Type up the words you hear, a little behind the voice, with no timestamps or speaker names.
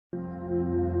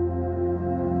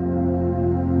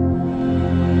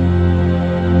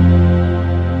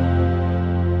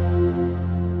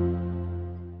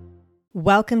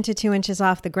Welcome to 2 Inches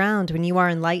Off the Ground. When you are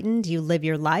enlightened, you live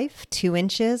your life 2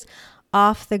 inches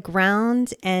off the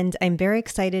ground. And I'm very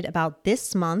excited about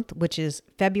this month, which is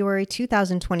February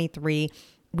 2023.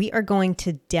 We are going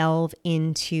to delve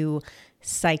into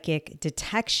psychic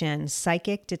detection.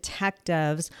 Psychic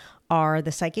detectives are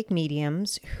the psychic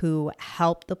mediums who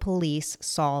help the police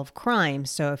solve crime.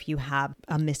 So if you have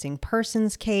a missing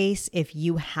persons case, if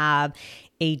you have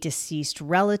a deceased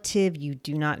relative, you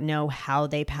do not know how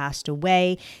they passed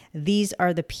away, these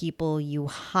are the people you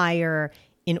hire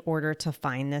in order to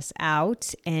find this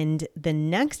out. And the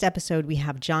next episode, we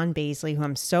have John Baisley, who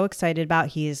I'm so excited about.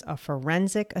 He is a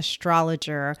forensic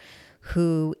astrologer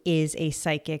who is a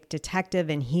psychic detective,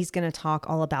 and he's going to talk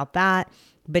all about that.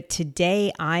 But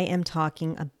today I am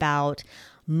talking about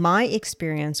my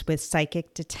experience with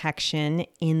psychic detection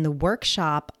in the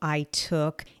workshop I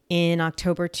took in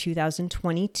October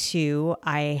 2022.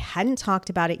 I hadn't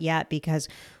talked about it yet because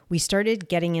we started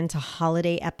getting into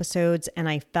holiday episodes and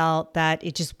I felt that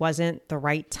it just wasn't the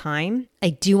right time. I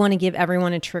do want to give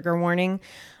everyone a trigger warning.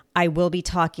 I will be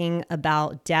talking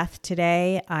about death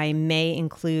today. I may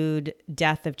include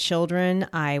death of children.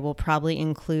 I will probably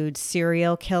include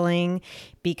serial killing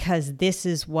because this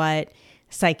is what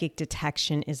psychic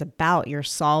detection is about. You're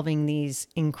solving these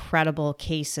incredible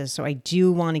cases. So I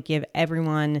do want to give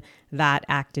everyone that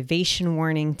activation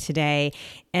warning today.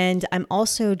 And I'm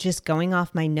also just going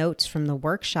off my notes from the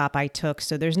workshop I took.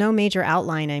 So there's no major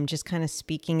outline. I'm just kind of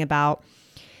speaking about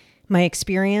my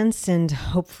experience, and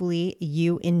hopefully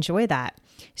you enjoy that.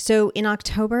 So in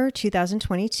October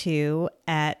 2022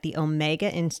 at the Omega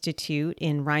Institute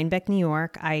in Rhinebeck, New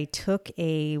York, I took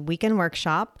a weekend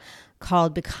workshop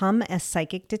called Become a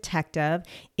Psychic Detective.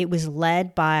 It was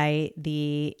led by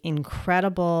the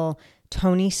incredible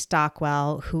Tony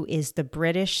Stockwell, who is the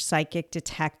British psychic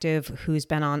detective who's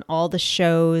been on all the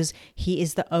shows. He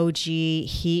is the OG.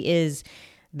 He is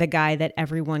the guy that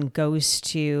everyone goes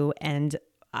to, and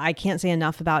I can't say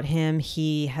enough about him.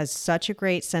 He has such a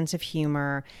great sense of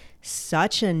humor,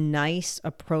 such a nice,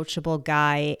 approachable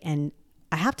guy, and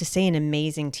I have to say an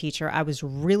amazing teacher. I was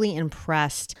really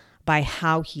impressed by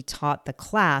how he taught the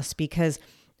class because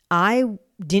I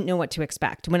didn't know what to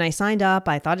expect. When I signed up,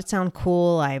 I thought it sounded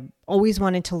cool. I always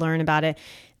wanted to learn about it.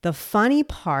 The funny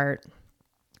part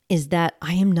is that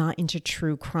I am not into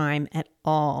true crime at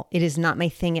all. It is not my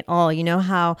thing at all. You know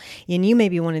how, and you may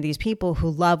be one of these people who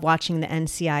love watching the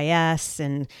NCIS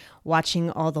and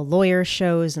watching all the lawyer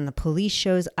shows and the police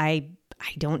shows. I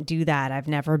don't do that. I've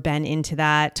never been into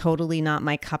that. Totally not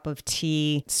my cup of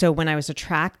tea. So when I was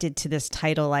attracted to this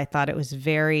title, I thought it was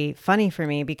very funny for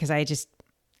me because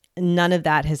none of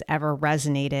that has ever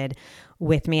resonated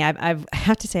with me. I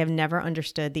have to say, I've never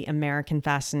understood the American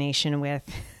fascination with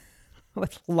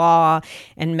law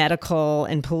and medical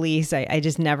and police. I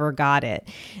just never got it.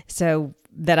 So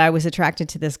that I was attracted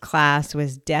to this class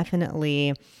was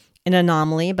definitely an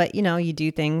anomaly, but you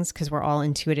do things because we're all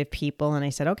intuitive people. And I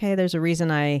said, okay, there's a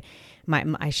reason I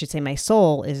should say my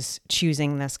soul is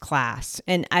choosing this class.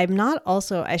 And I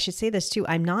should say this too,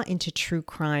 I'm not into true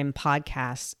crime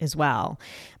podcasts as well.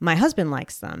 My husband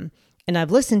likes them. And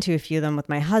I've listened to a few of them with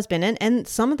my husband, and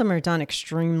some of them are done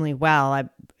extremely well.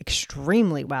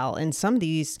 And some of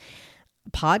these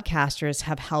podcasters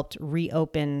have helped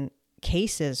reopen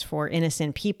cases for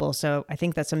innocent people. So I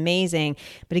think that's amazing.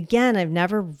 But again, I've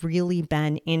never really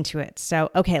been into it.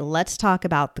 So, okay, let's talk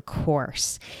about the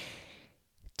course.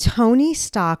 Tony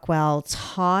Stockwell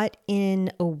taught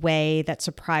in a way that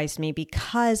surprised me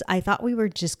because I thought we were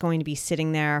just going to be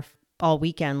sitting there all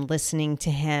weekend listening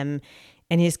to him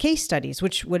and his case studies,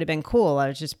 which would have been cool. I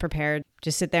was just prepared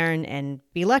to sit there and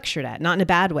be lectured at, not in a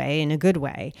bad way, in a good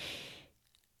way.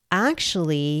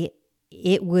 Actually,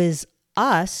 it was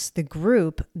us, the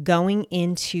group, going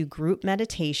into group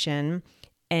meditation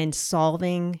and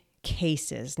solving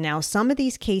cases. Now, some of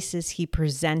these cases he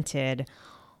presented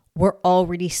were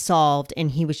already solved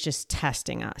and he was just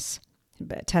testing us,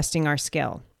 testing our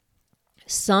skill.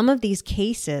 Some of these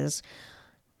cases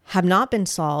have not been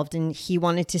solved and he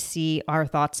wanted to see our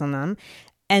thoughts on them.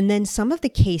 And then some of the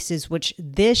cases, which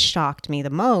this shocked me the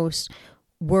most,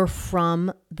 were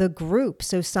from the group.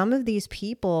 So some of these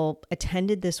people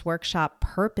attended this workshop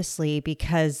purposely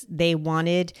because they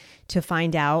wanted to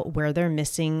find out where their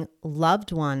missing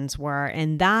loved ones were.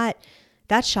 And that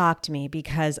shocked me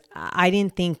because I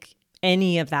didn't think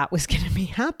any of that was going to be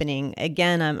happening.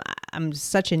 Again, I'm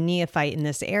such a neophyte in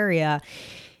this area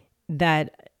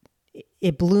that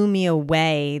it blew me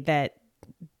away that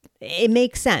it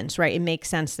makes sense, right? It makes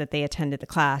sense that they attended the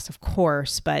class, of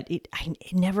course, but it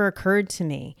never occurred to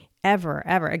me ever.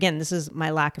 Again, this is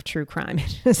my lack of true crime.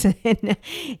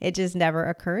 It just never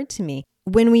occurred to me.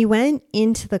 When we went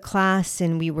into the class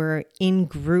and we were in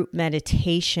group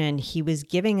meditation, he was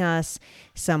giving us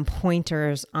some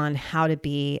pointers on how to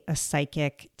be a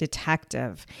psychic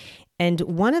detective. And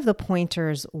one of the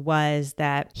pointers was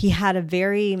that he had a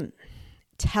very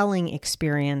telling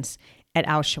experience at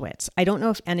Auschwitz. I don't know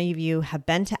if any of you have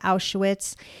been to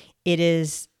Auschwitz. It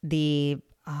is the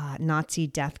Nazi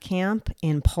death camp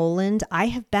in Poland. I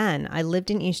have been. I lived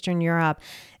in Eastern Europe,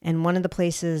 and one of the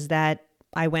places that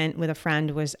I went with a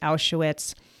friend was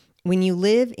Auschwitz. When you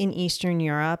live in Eastern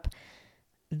Europe,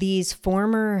 these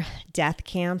former death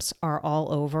camps are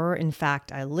all over. In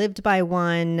fact, I lived by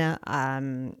one.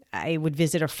 I would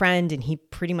visit a friend, and he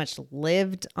pretty much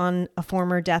lived on a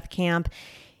former death camp.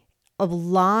 A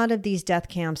lot of these death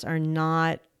camps are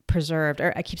not preserved,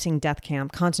 or I keep saying death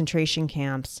camp, concentration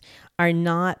camps are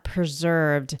not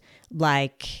preserved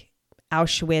like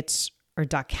Auschwitz or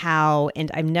Dachau. And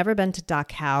I've never been to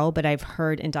Dachau, but I've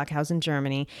heard, and Dachau's in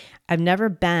Germany. I've never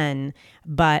been,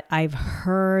 but I've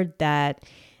heard that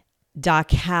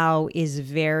Dachau is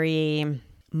very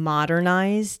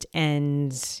modernized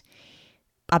and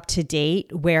up to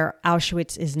date, where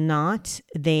Auschwitz is not.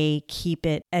 They keep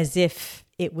it as if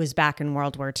it was back in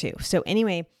World War II. So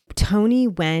anyway, Tony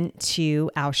went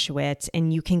to Auschwitz,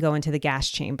 and you can go into the gas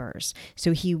chambers.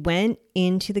 So he went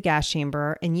into the gas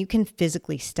chamber, and you can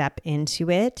physically step into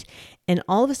it. And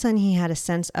all of a sudden he had a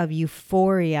sense of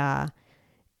euphoria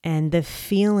and the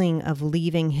feeling of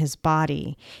leaving his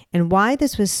body. And why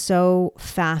this was so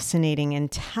fascinating and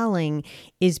telling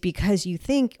is because you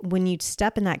think when you'd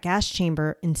step in that gas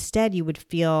chamber, instead you would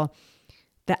feel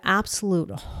the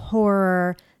absolute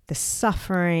horror, the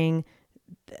suffering,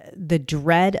 the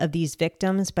dread of these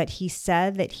victims. But he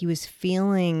said that he was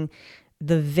feeling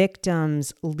the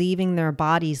victims leaving their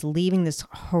bodies, leaving this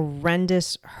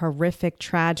horrendous, horrific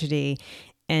tragedy,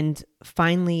 and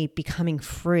finally becoming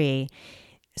free.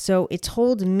 So it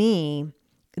told me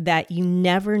that you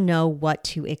never know what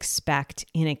to expect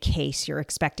in a case. You're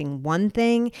expecting one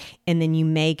thing, and then you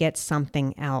may get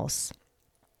something else.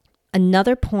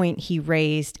 Another point he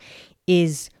raised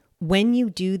is when you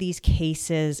do these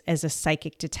cases as a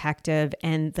psychic detective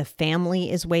and the family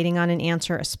is waiting on an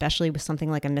answer, especially with something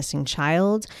like a missing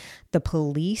child, the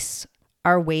police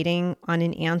are waiting on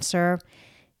an answer.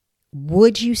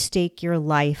 Would you stake your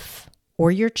life or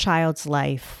your child's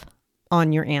life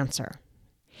on your answer?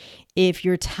 If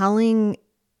you're telling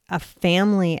a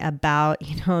family about,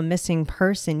 a missing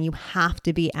person, you have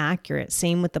to be accurate.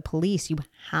 Same with the police. You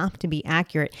have to be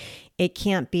accurate. It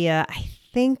can't be I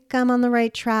think I'm on the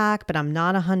right track, but I'm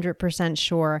not 100%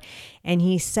 sure. And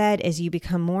he said, as you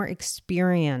become more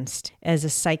experienced as a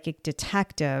psychic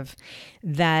detective,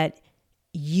 that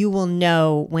you will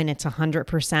know when it's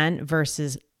 100%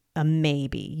 versus a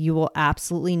maybe. You will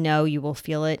absolutely know. You will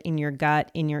feel it in your gut,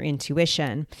 in your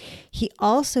intuition. He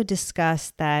also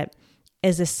discussed that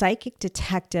as a psychic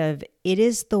detective, it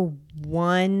is the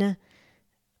one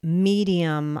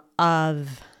medium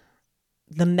of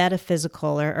the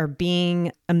metaphysical or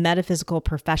being a metaphysical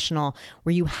professional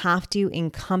where you have to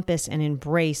encompass and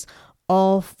embrace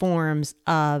all forms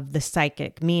of the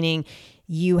psychic, meaning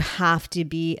you have to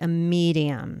be a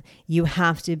medium. You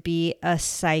have to be a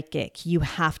psychic. You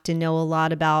have to know a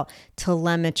lot about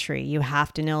telemetry. You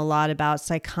have to know a lot about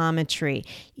psychometry.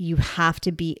 You have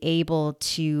to be able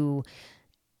to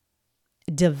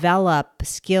develop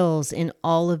skills in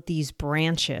all of these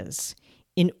branches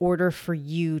in order for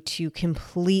you to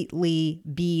completely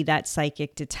be that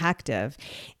psychic detective.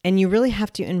 And you really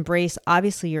have to embrace,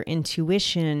 obviously, your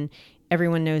intuition.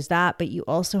 Everyone knows that, but you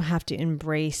also have to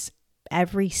embrace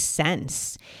every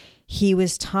sense. He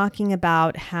was talking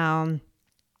about how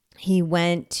he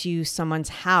went to someone's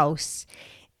house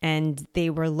and they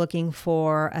were looking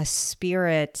for a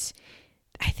spirit.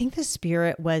 I think the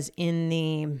spirit was in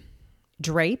the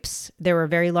drapes. There were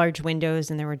very large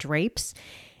windows and there were drapes.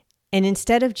 And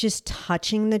instead of just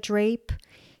touching the drape,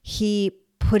 he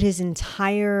put his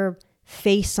entire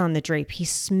face on the drape. He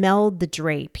smelled the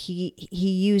drape. He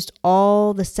used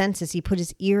all the senses. He put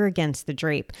his ear against the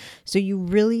drape. So you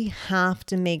really have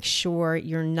to make sure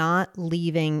you're not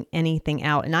leaving anything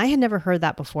out. And I had never heard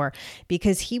that before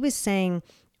because he was saying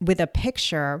with a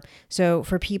picture. So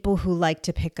for people who like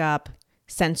to pick up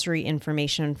sensory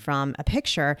information from a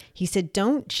picture, he said,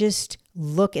 don't just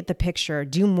look at the picture,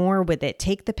 do more with it.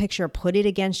 Take the picture, put it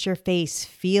against your face,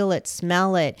 feel it,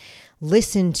 smell it,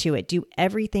 listen to it, do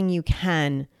everything you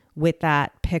can with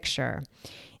that picture.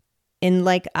 And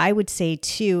like I would say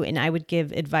too, and I would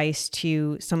give advice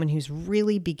to someone who's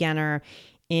really beginner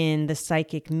in the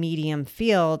psychic medium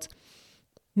field,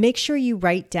 make sure you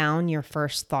write down your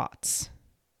first thoughts.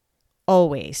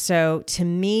 Always. So to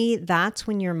me, that's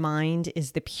when your mind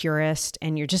is the purest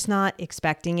and you're just not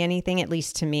expecting anything, at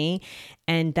least to me.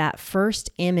 And that first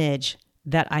image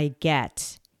that I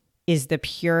get is the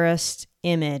purest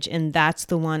image. And that's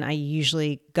the one I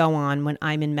usually go on when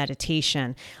I'm in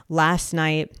meditation. Last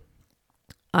night,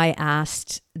 I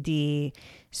asked the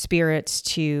spirits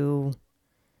to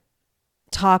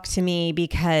talk to me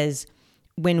because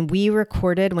when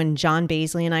John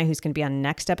Baisley and I, who's going to be on the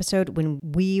next episode, when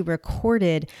we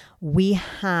recorded, we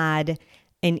had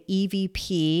an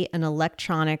EVP, an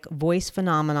electronic voice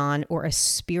phenomenon, or a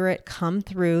spirit come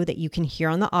through that you can hear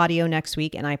on the audio next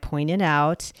week. And I pointed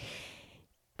out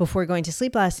before going to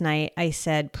sleep last night, I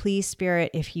said, please,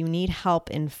 spirit, if you need help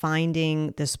in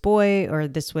finding this boy, or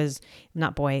this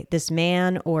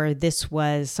man, or this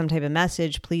was some type of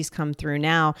message, please come through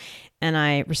now. And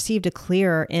I received a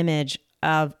clearer image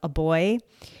of a boy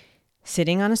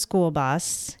sitting on a school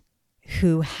bus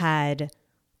who had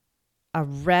a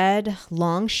red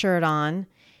long shirt on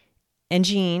and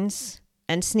jeans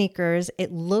and sneakers.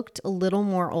 It looked a little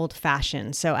more old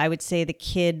fashioned. So I would say the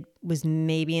kid was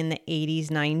maybe in the 80s,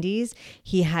 90s.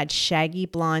 He had shaggy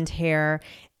blonde hair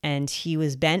and he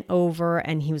was bent over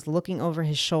and he was looking over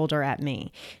his shoulder at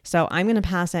me. So I'm going to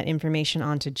pass that information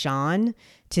on to John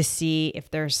to see if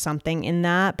there's something in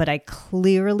that. But I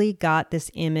clearly got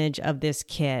this image of this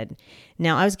kid.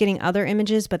 Now I was getting other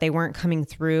images, but they weren't coming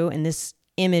through. And this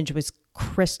image was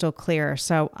crystal clear.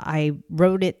 So I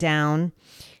wrote it down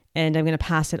and I'm going to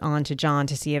pass it on to John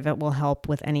to see if it will help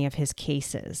with any of his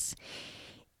cases.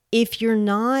 If you're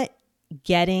not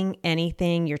getting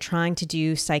anything, you're trying to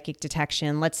do psychic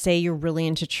detection. Let's say you're really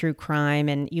into true crime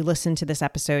and you listen to this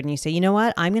episode and you say, you know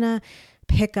what, I'm going to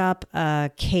pick up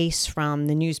a case from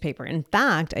the newspaper. In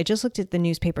fact, I just looked at the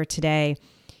newspaper today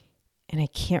and I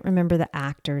can't remember the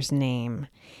actor's name.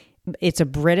 It's a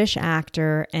British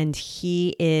actor and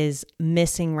he is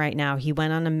missing right now. He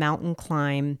went on a mountain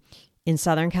climb in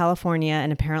Southern California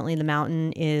and apparently the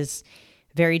mountain is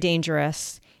very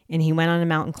dangerous. And he went on a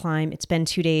mountain climb. It's been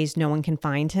 2 days. No one can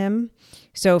find him.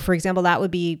 So for example, that would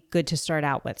be good to start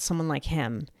out with, someone like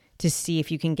him, to see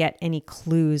if you can get any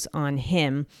clues on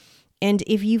him. And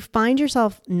if you find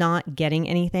yourself not getting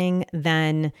anything,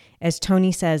 then as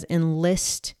Tony says,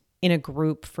 enlist in a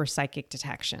group for psychic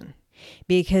detection,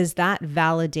 because that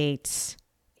validates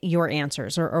your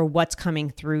answers or what's coming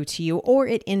through to you, or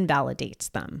it invalidates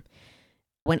them.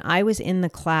 When I was in the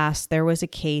class, there was a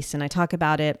case, and I talk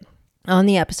about it on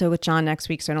the episode with John next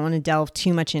week, so I don't want to delve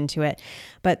too much into it.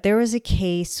 But there was a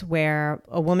case where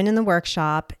a woman in the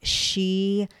workshop,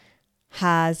 she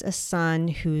has a son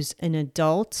who's an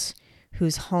adult,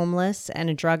 who's homeless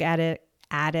and a drug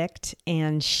addict,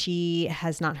 and she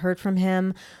has not heard from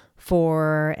him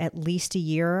for at least a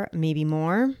year, maybe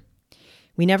more.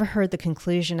 We never heard the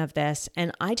conclusion of this,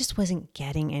 and I just wasn't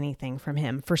getting anything from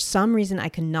him. For some reason, I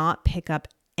could not pick up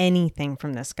anything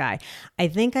from this guy. I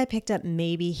think I picked up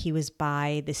maybe he was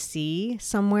by the sea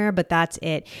somewhere, but that's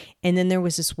it. And then there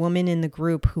was this woman in the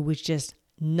group who was just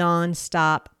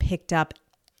nonstop, picked up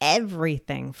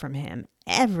everything from him,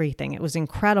 everything. It was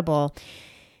incredible.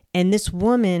 And this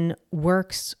woman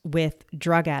works with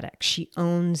drug addicts. She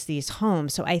owns these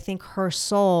homes. So I think her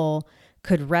soul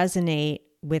could resonate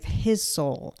with his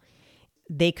soul.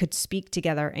 They could speak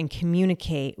together and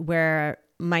communicate, where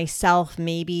myself,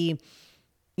 maybe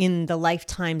in the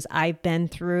lifetimes I've been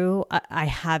through, I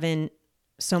haven't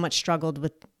so much struggled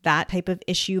with that type of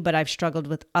issue, but I've struggled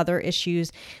with other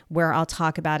issues where I'll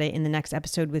talk about it in the next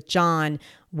episode with John,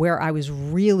 where I was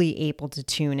really able to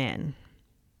tune in.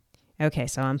 Okay,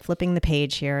 so I'm flipping the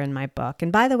page here in my book.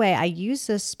 And by the way, I use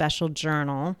this special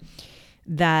journal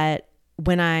that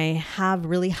when I have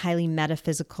really highly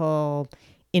metaphysical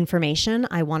information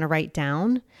I want to write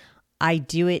down, I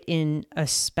do it in a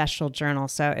special journal.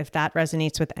 So if that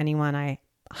resonates with anyone, I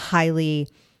highly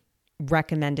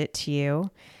recommend it to you.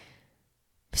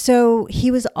 So he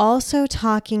was also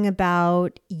talking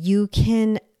about you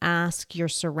can ask your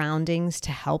surroundings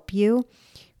to help you.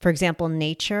 For example,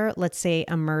 nature, let's say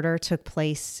a murder took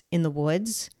place in the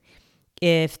woods.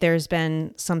 If there's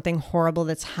been something horrible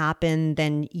that's happened,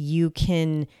 then you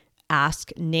can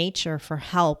ask nature for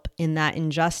help in that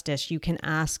injustice. You can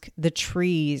ask the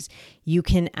trees, you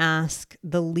can ask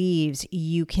the leaves,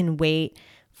 you wait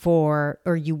for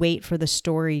the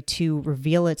story to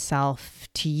reveal itself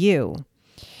to you.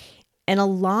 And a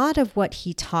lot of what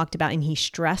he talked about, and he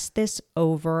stressed this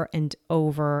over and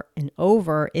over and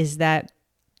over, is that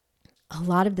a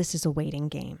lot of this is a waiting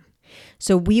game.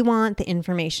 So we want the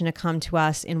information to come to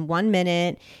us in 1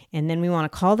 minute, and then we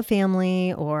want to call the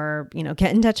family or,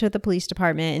 get in touch with the police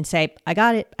department and say, I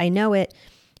got it, I know it.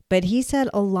 But he said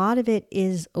a lot of it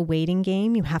is a waiting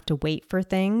game. You have to wait for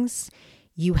things.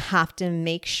 You have to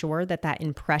make sure that that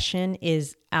impression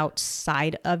is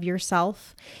outside of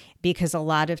yourself, because a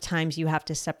lot of times you have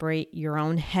to separate your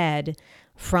own head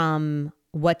from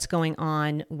what's going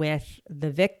on with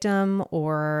the victim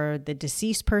or the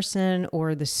deceased person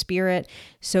or the spirit.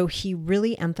 So he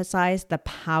really emphasized the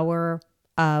power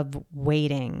of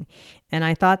waiting. And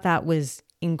I thought that was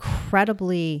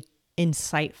incredibly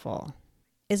insightful.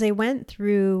 As I went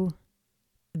through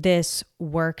this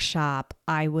workshop,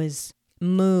 I was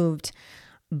moved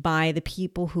by the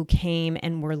people who came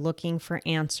and were looking for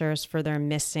answers for their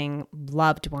missing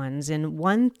loved ones. And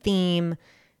one theme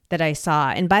that I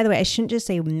saw, and by the way, I shouldn't just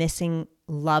say missing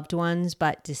loved ones,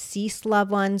 but deceased loved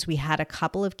ones. We had a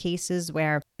couple of cases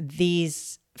where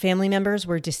these family members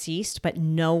were deceased, but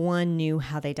no one knew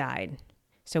how they died.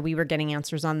 So we were getting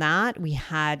answers on that. We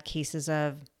had cases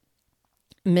of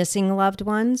missing loved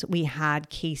ones. We had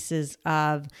cases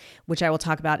of, which I will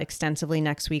talk about extensively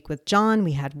next week with John.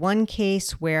 We had one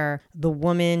case where the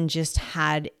woman just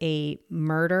had a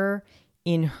murder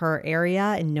in her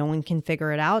area and no one can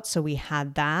figure it out. So we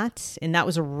had that. And that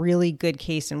was a really good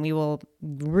case, and we will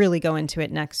really go into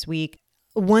it next week.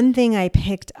 One thing I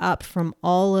picked up from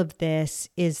all of this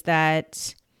is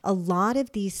that a lot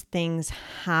of these things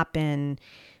happen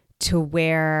to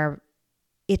where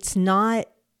it's not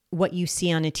what you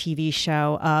see on a TV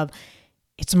show of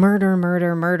it's murder,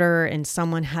 murder, murder, and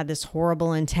someone had this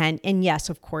horrible intent. And yes,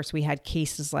 of course, we had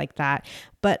cases like that.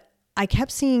 But I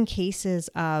kept seeing cases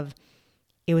of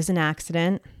it was an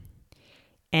accident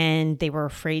and they were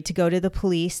afraid to go to the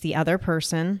police. The other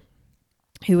person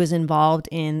who was involved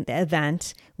in the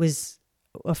event was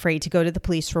afraid to go to the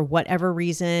police for whatever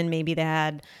reason. Maybe they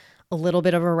had a little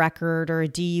bit of a record or a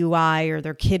DUI, or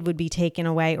their kid would be taken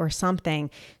away or something.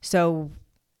 So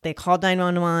they called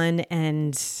 911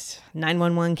 and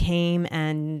 911 came,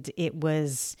 and it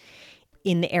was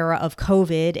in the era of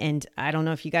COVID. And I don't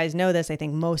know if you guys know this. I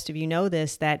think most of you know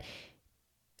this, that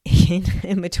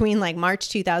in between like March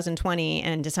 2020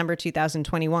 and December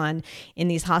 2021, in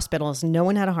these hospitals, no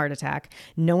one had a heart attack,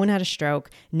 no one had a stroke,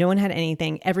 no one had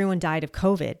anything. Everyone died of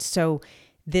COVID. So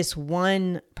this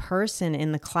one person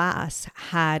in the class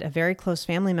had a very close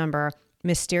family member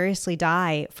mysteriously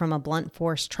die from a blunt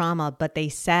force trauma, but they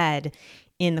said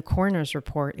in the coroner's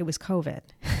report it was COVID.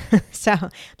 So,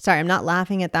 sorry, I'm not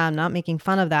laughing at that. I'm not making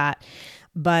fun of that,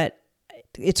 but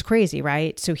it's crazy,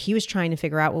 right? So he was trying to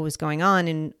figure out what was going on,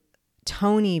 and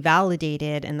Tony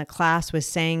validated, and the class was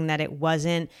saying that it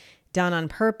wasn't done on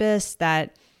purpose,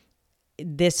 that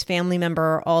this family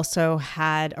member also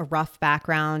had a rough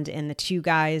background, and the two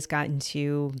guys got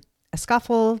into a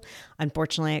scuffle.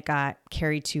 Unfortunately, it got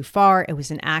carried too far. It was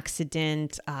an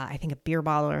accident. I think a beer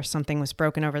bottle or something was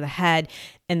broken over the head,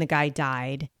 and the guy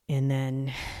died. And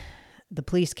then the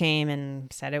police came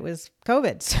and said it was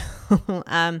COVID.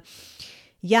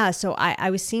 So I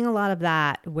was seeing a lot of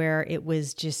that where it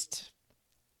was just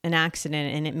an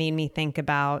accident, and it made me think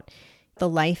about the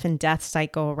life and death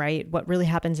cycle, right? What really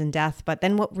happens in death, but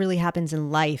then what really happens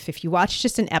in life. If you watch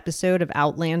just an episode of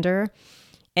Outlander,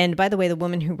 and by the way, the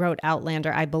woman who wrote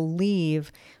Outlander, I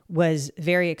believe, was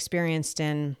very experienced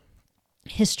in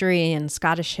history and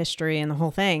Scottish history and the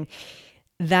whole thing,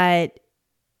 that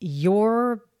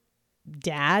your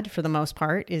dad, for the most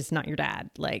part, is not your dad.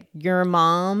 Like your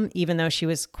mom, even though she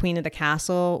was queen of the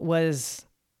castle, was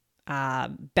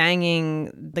banging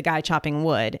the guy chopping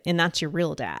wood, and that's your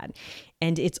real dad.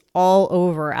 And it's all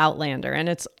over Outlander, and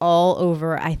it's all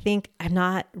over, I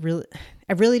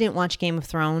really didn't watch Game of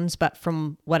Thrones, but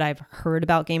from what I've heard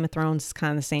about Game of Thrones, it's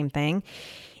kind of the same thing.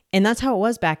 And that's how it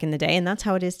was back in the day, and that's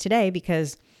how it is today,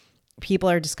 because people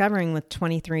are discovering with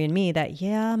 23andMe that,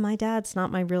 yeah, my dad's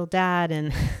not my real dad.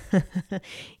 And,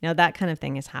 that kind of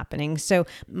thing is happening. So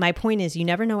my point is, you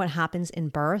never know what happens in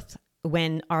birth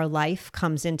when our life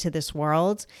comes into this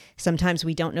world. Sometimes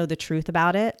we don't know the truth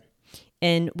about it,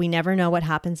 and we never know what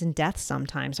happens in death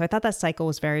sometimes. So I thought that cycle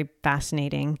was very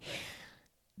fascinating.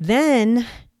 Then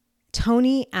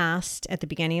Tony asked at the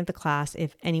beginning of the class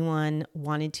if anyone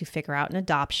wanted to figure out an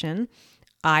adoption.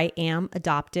 I am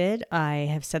adopted. I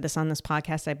have said this on this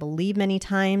podcast, I believe, many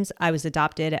times. I was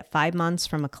adopted at 5 months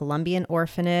from a Colombian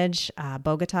orphanage,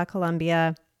 Bogota,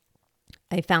 Colombia.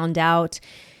 I found out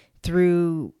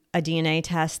through a DNA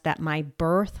test that my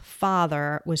birth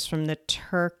father was from the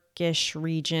Turkish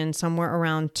region, somewhere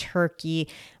around Turkey.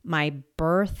 My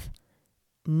birth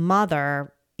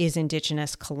mother is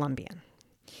indigenous Colombian.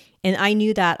 And I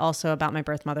knew that also about my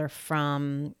birth mother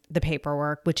from the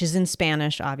paperwork, which is in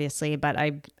Spanish, obviously, but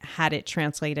I had it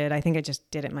translated. I think I just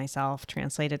did it myself,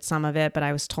 translated some of it, but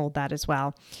I was told that as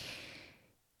well.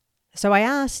 So I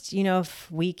asked,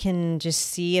 if we can just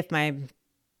see if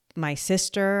my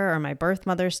sister or my birth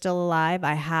mother is still alive.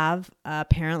 I have.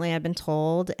 Apparently, I've been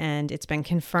told, and it's been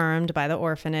confirmed by the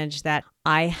orphanage, that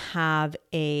I have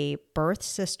a birth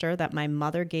sister that my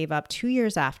mother gave up 2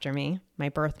 years after me, my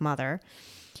birth mother.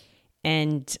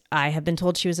 And I have been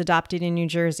told she was adopted in New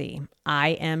Jersey. I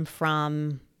am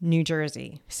from New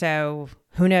Jersey. So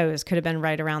who knows? Could have been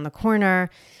right around the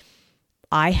corner.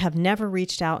 I have never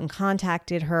reached out and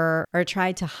contacted her or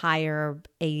tried to hire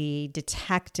a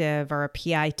detective or a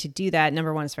PI to do that.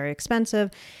 Number one, it's very expensive.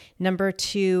 Number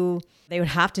two, they would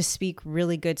have to speak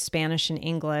really good Spanish and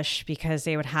English because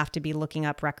they would have to be looking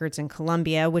up records in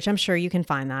Colombia, which I'm sure you can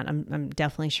find that. I'm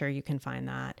definitely sure you can find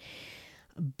that.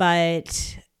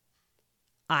 But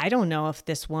I don't know if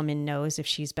this woman knows if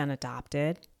she's been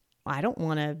adopted. I don't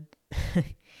want to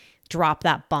drop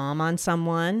that bomb on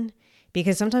someone,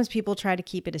 because sometimes people try to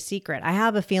keep it a secret. I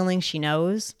have a feeling she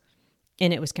knows,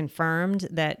 and it was confirmed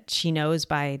that she knows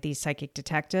by these psychic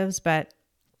detectives, but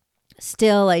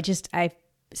still, I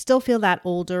still feel that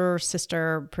older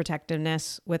sister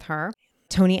protectiveness with her.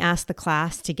 Tony asked the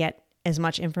class to get as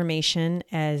much information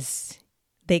as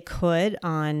they could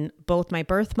on both my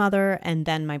birth mother and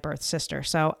then my birth sister.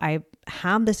 So I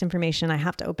have this information. I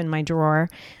have to open my drawer.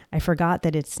 I forgot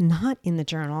that it's not in the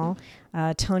journal.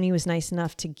 Tony was nice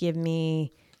enough to give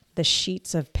me the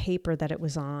sheets of paper that it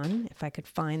was on, if I could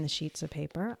find the sheets of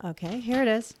paper. Okay, here it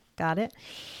is. Got it.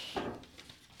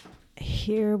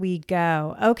 Here we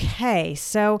go. Okay,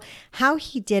 so how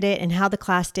he did it and how the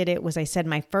class did it was, I said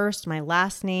my first, my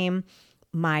last name,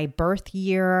 my birth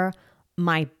year,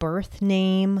 my birth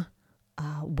name,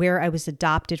 where I was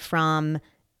adopted from,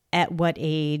 at what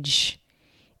age.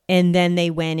 And then they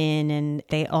went in and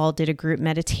they all did a group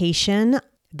meditation.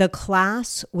 The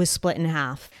class was split in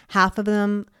half. Half of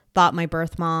them thought my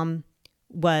birth mom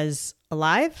was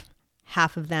alive.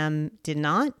 Half of them did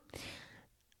not.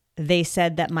 They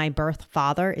said that my birth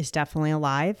father is definitely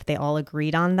alive. They all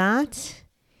agreed on that.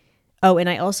 Oh, and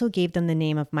I also gave them the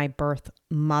name of my birth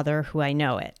mother,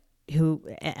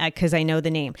 because I know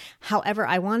the name. However,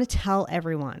 I want to tell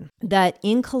everyone that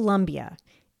in Colombia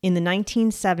in the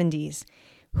 1970s,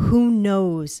 who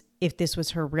knows if this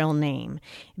was her real name,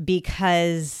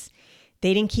 because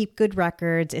they didn't keep good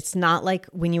records. It's not like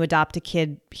when you adopt a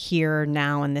kid here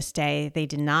now in this day. They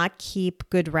did not keep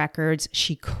good records.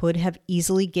 She could have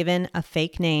easily given a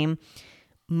fake name.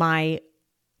 My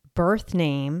birth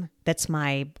name, that's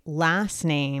my last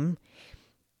name,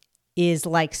 is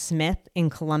like Smith in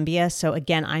Colombia. So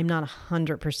again, I'm not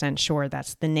 100% sure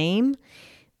that's the name.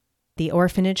 The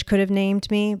orphanage could have named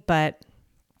me, but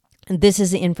this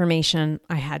is the information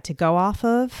I had to go off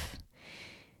of.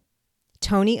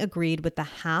 Tony agreed with the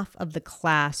half of the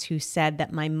class who said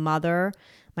that my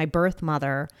birth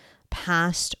mother,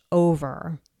 passed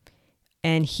over,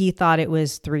 and he thought it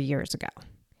was 3 years ago,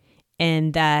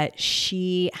 and that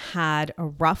she had a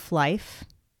rough life,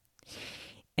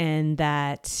 and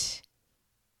that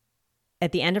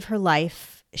at the end of her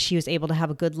life, she was able to have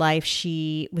a good life.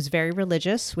 She was very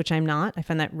religious, which I'm not. I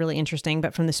find that really interesting,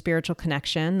 but from the spiritual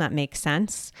connection, that makes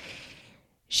sense.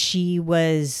 She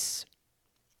was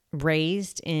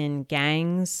raised in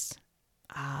gangs,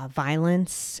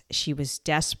 violence. She was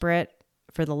desperate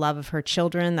for the love of her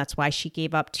children. That's why she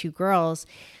gave up 2 girls.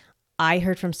 I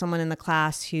heard from someone in the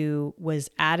class who was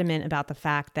adamant about the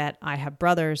fact that I have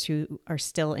brothers who are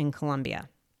still in Colombia,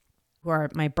 who are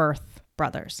my birth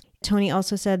brothers. Tony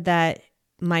also said that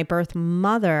my birth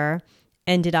mother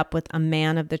ended up with a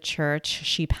man of the church.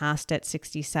 She passed at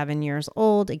 67 years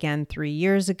old, again, 3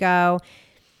 years ago.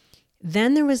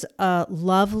 Then there was a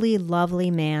lovely, lovely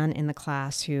man in the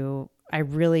class who I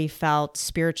really felt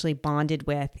spiritually bonded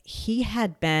with. He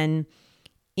had been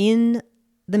in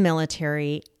the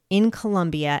military in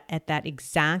Colombia at that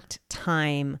exact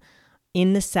time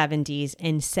in the 70s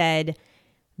and said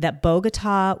that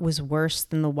Bogota was worse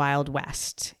than the Wild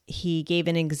West. He gave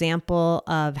an example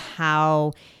of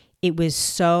how it was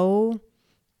so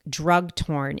drug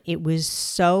torn. It was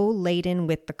so laden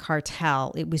with the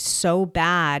cartel. It was so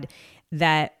bad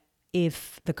that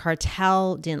if the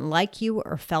cartel didn't like you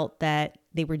or felt that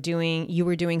you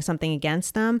were doing something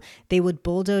against them, they would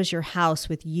bulldoze your house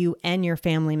with you and your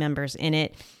family members in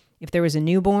it If there was a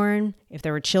newborn, if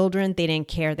there were children, they didn't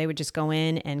care. They would just go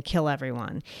in and kill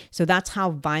everyone. So that's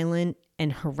how violent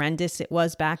and horrendous it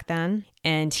was back then.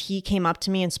 And he came up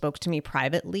to me and spoke to me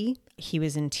privately. He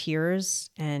was in tears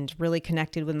and really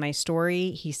connected with my story.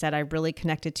 He said, I really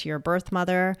connected to your birth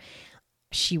mother.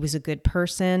 She was a good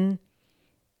person.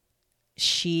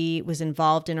 She was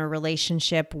involved in a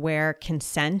relationship where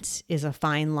consent is a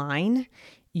fine line.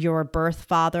 Your birth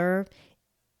father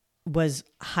was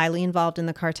highly involved in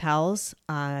the cartels,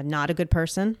 not a good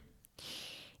person.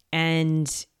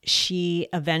 And she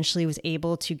eventually was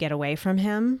able to get away from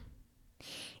him,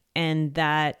 and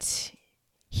that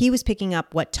he was picking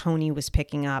up what Tony was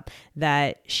picking up,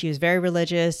 that she was very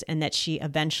religious and that she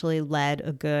eventually led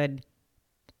a good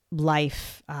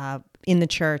life in the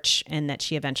church, and that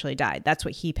she eventually died. That's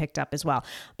what he picked up as well.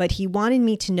 But he wanted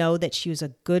me to know that she was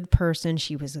a good person.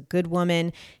 She was a good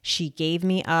woman. She gave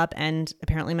me up, and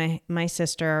apparently my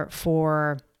sister,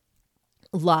 for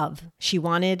love. She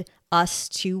wanted us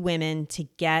two women to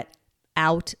get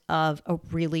out of a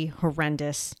really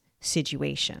horrendous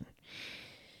situation.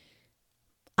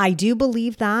 I do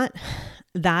believe that.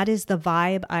 That is the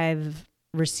vibe I've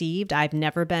received. I've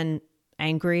never been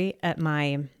angry at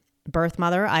my birth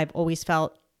mother. I've always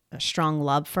felt a strong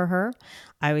love for her.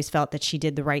 I always felt that she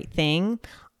did the right thing.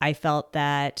 I felt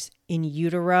that in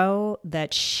utero,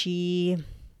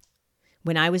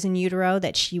 when I was in utero,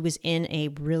 that she was in a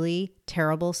really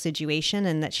terrible situation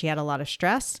and that she had a lot of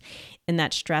stress, and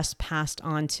that stress passed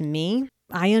on to me.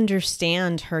 I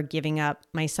understand her giving up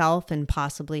myself and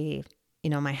possibly,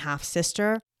 my half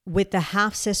sister. With the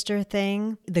half sister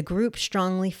thing, the group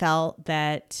strongly felt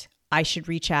that I should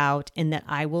reach out and that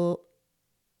I will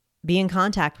be in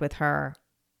contact with her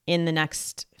in the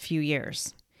next few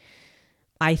years.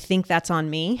 I think that's on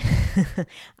me.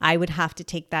 I would have to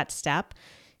take that step.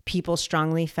 People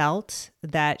strongly felt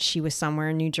that she was somewhere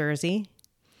in New Jersey.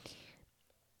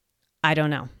 I don't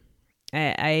know.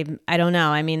 I don't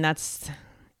know. I mean, that's,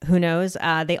 who knows?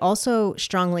 They also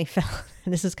strongly felt,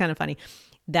 this is kind of funny,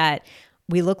 that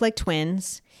we look like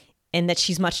twins and that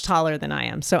she's much taller than I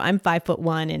am. So I'm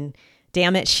 5'1", and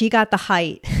damn it, she got the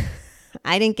height.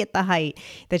 I didn't get the height,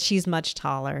 that she's much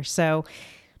taller. So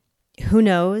who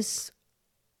knows?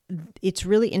 It's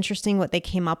really interesting what they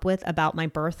came up with about my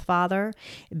birth father,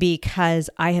 because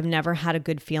I have never had a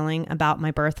good feeling about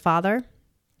my birth father,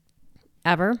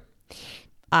 ever.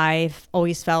 I've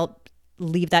always felt,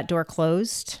 leave that door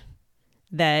closed,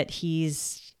 that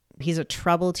he's a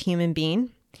troubled human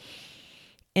being.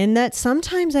 And that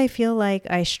sometimes I feel like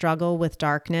I struggle with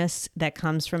darkness that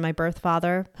comes from my birth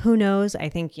father. Who knows? I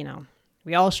think,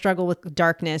 we all struggle with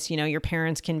darkness. Your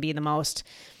parents can be the most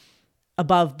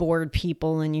above board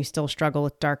people and you still struggle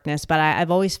with darkness. But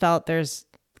I've always felt there's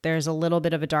a little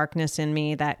bit of a darkness in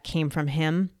me that came from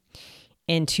him.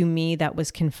 And to me, that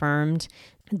was confirmed.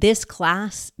 This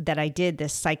class that I did,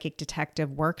 this psychic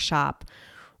detective workshop,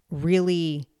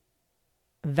 really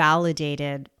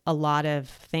validated a lot of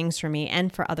things for me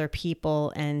and for other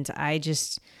people. And I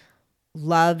just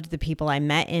loved the people I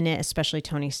met in it, especially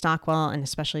Tony Stockwell and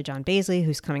especially John Baisley,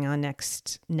 who's coming on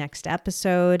next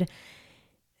episode.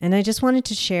 And I just wanted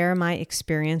to share my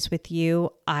experience with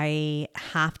you. I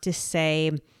have to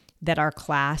say that our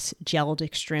class gelled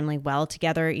extremely well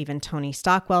together. Even Tony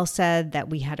Stockwell said that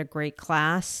we had a great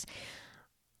class.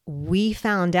 We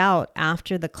found out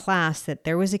after the class that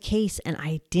there was a case, and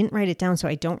I didn't write it down, so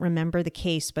I don't remember the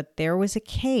case, but there was a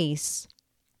case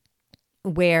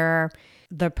where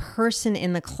the person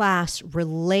in the class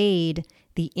relayed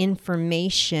the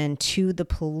information to the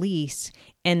police,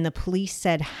 and the police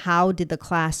said, how did the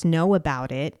class know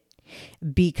about it?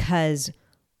 Because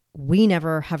we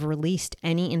never have released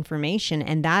any information,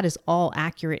 and that is all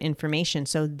accurate information.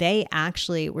 So they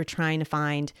actually were trying to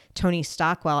find Tony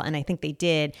Stockwell, and I think they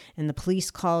did, and the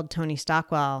police called Tony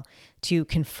Stockwell to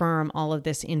confirm all of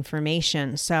this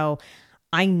information. So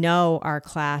I know our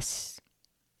class,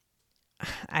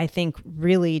 I think,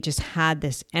 really just had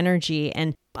this energy.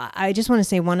 And I just want to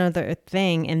say one other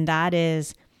thing, and that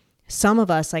is some of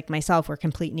us, like myself, were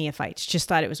complete neophytes, just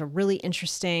thought it was a really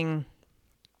interesting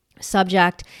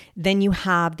subject. Then you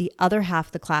have the other half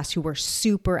of the class who were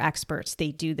super experts.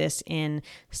 They do this in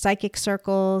psychic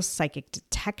circles, psychic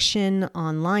detection,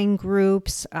 online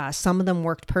groups. Some of them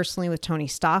worked personally with Tony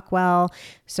Stockwell.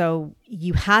 So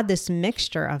you had this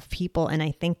mixture of people, and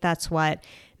I think that's what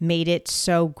made it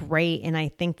so great. And I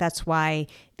think that's why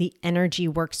the energy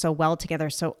works so well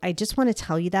together. So I just want to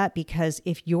tell you that, because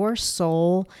if your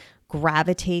soul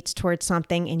gravitates towards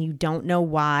something and you don't know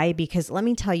why, because let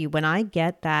me tell you, when I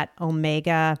get that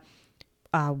Omega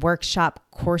workshop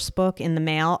course book in the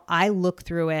mail, I look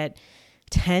through it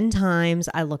 10 times.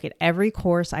 I look at every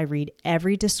course, I read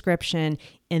every description,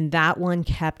 and that one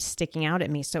kept sticking out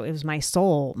at me. So it was my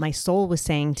soul. My soul was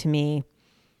saying to me,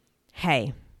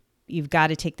 hey, you've got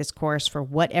to take this course for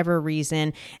whatever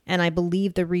reason. And I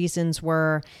believe the reasons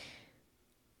were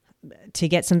to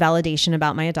get some validation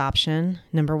about my adoption,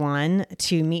 number one,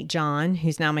 to meet John,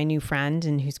 who's now my new friend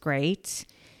and who's great,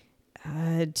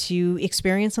 to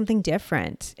experience something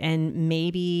different and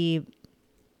maybe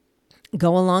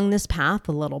go along this path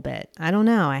a little bit. I don't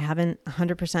know. I haven't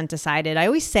 100% decided. I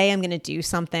always say I'm going to do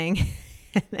something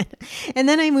and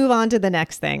then I move on to the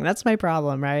next thing. That's my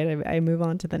problem, right? I move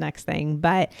on to the next thing,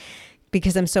 but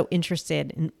because I'm so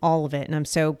interested in all of it and I'm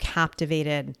so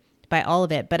captivated by all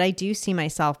of it. But I do see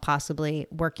myself possibly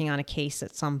working on a case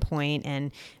at some point,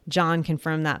 and John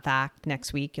confirmed that fact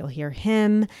next week. You'll hear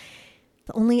him.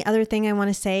 The only other thing I want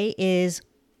to say is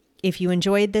if you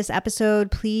enjoyed this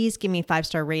episode, please give me a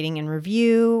 5-star rating and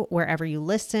review wherever you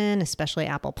listen, especially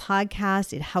Apple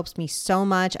Podcasts. It helps me so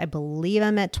much. I believe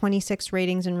I'm at 26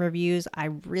 ratings and reviews. I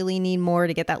really need more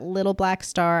to get that little black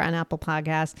star on Apple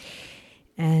Podcasts.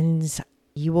 And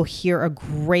you will hear a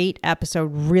great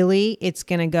episode. Really, it's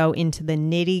going to go into the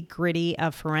nitty gritty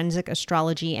of forensic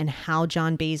astrology and how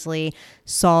John Baisley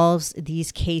solves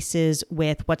these cases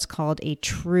with what's called a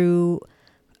true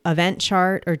event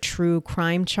chart or true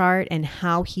crime chart, and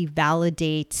how he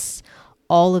validates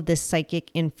all of this psychic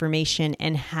information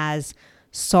and has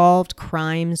solved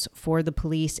crimes for the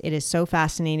police. It is so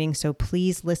fascinating. So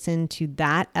please listen to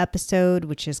that episode,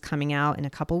 which is coming out in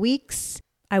a couple weeks.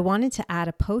 I wanted to add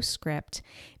a postscript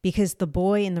because the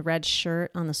boy in the red shirt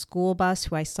on the school bus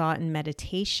who I saw in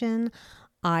meditation,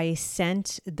 I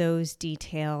sent those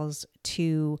details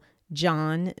to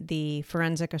John, the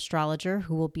forensic astrologer,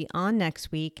 who will be on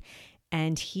next week.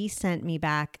 And he sent me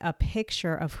back a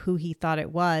picture of who he thought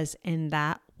it was. And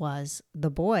that was the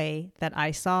boy that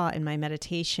I saw in my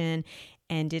meditation.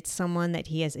 And it's someone that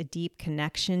he has a deep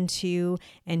connection to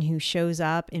and who shows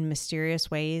up in mysterious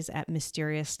ways at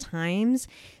mysterious times.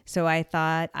 So I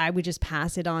thought I would just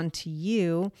pass it on to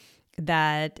you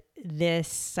that this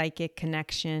psychic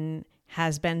connection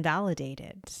has been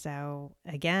validated. So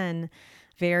again,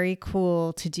 very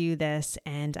cool to do this,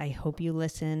 and I hope you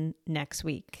listen next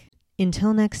week.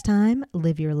 Until next time,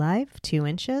 live your life 2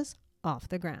 inches off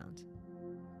the ground.